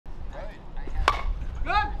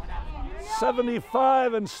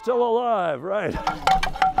75 and still alive, right?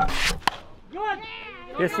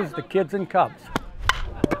 This is the Kids and Cubs.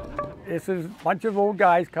 This is a bunch of old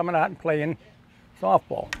guys coming out and playing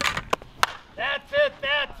softball. That's it,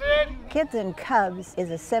 that's it. Kids and Cubs is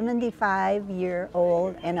a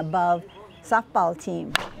 75-year-old and above softball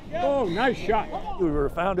team. Oh, nice shot. We were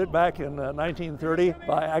founded back in 1930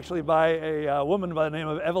 by a woman by the name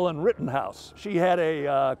of Evelyn Rittenhouse. She had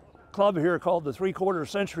a club here called the 3/4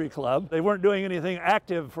 Century Club. They weren't doing anything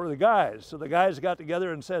active for the guys, so the guys got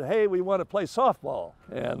together and said, "Hey, we want to play softball,"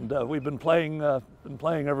 and we've been playing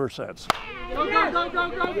ever since. Go, go, go, go,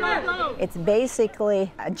 go, go, go! It's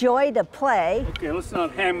basically a joy to play. Okay, let's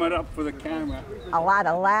not ham it up for the camera. A lot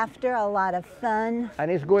of laughter, a lot of fun. And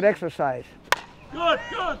it's good exercise. Good,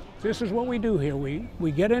 good. This is what we do here.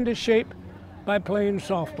 We get into shape by playing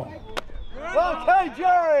softball. Okay,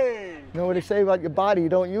 Jerry! You know what they say about your body? You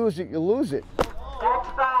don't use it, you lose it.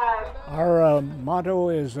 Our motto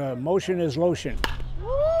is motion is lotion.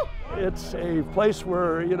 It's a place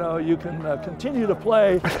where, you know, you can continue to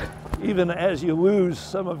play even as you lose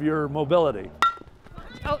some of your mobility.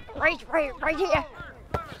 Oh, right here.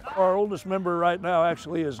 Our oldest member right now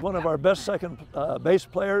actually is one of our best second base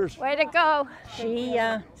players. Way to go. She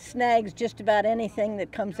snags just about anything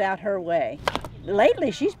that comes out her way. Lately,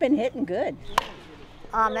 she's been hitting good.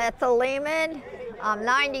 I'm Ethel Lehman. I'm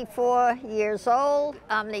 94 years old.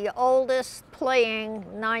 I'm the oldest playing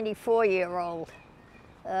 94-year-old.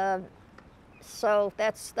 So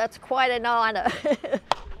that's quite an honor.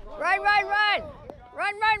 Run, run, run!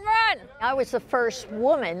 Run, run, run! I was the first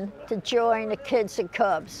woman to join the Kids and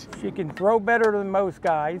Cubs. She can throw better than most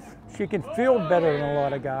guys. She can field better than a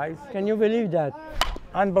lot of guys. Can you believe that?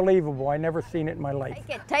 Unbelievable. I never seen it in my life. Take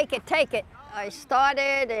it, take it, take it. I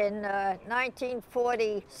started in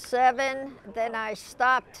 1947, then I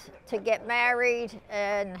stopped to get married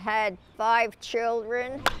and had 5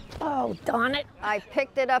 children. Oh, darn it. I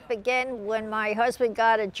picked it up again when my husband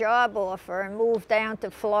got a job offer and moved down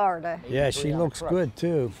to Florida. Yeah, she looks good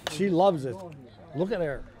too. She loves it. Look at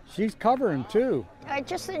her. She's covering too. I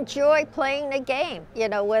just enjoy playing the game, you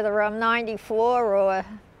know, whether I'm 94 or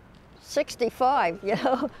 65, you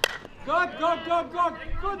know. Good, good, good, good.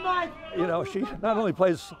 Good night. You know, she not only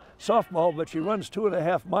plays softball, but she runs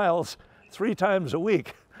 2.5 miles 3 times a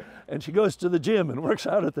week. And she goes to the gym and works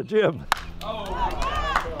out at the gym.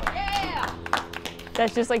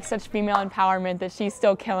 That's just like such female empowerment that she's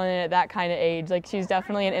still killing it at that kind of age. Like, she's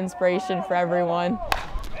definitely an inspiration for everyone.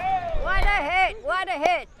 What a hit, what a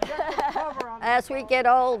hit. As we get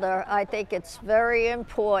older, I think it's very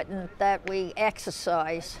important that we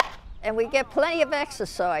exercise. And we get plenty of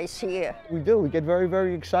exercise here. We do, we get very,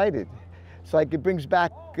 very excited. It's like it brings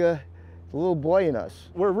back the little boy in us.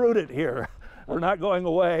 We're rooted here. We're not going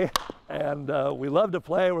away, and we love to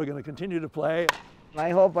play. We're going to continue to play. I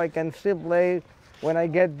hope I can still play when I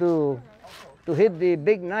get to hit the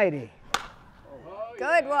big 90.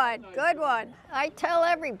 Good one, good one. I tell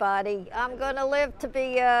everybody I'm going to live to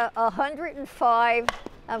be 105.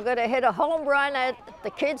 I'm going to hit a home run at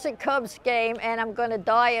the Kids and Cubs game, and I'm going to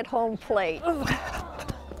die at home plate.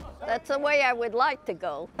 That's the way I would like to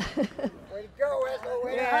go. Way to go, Ethel.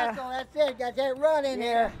 Way to hustle. That's it. Got that run in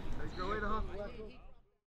there. Let's go, way to hustle.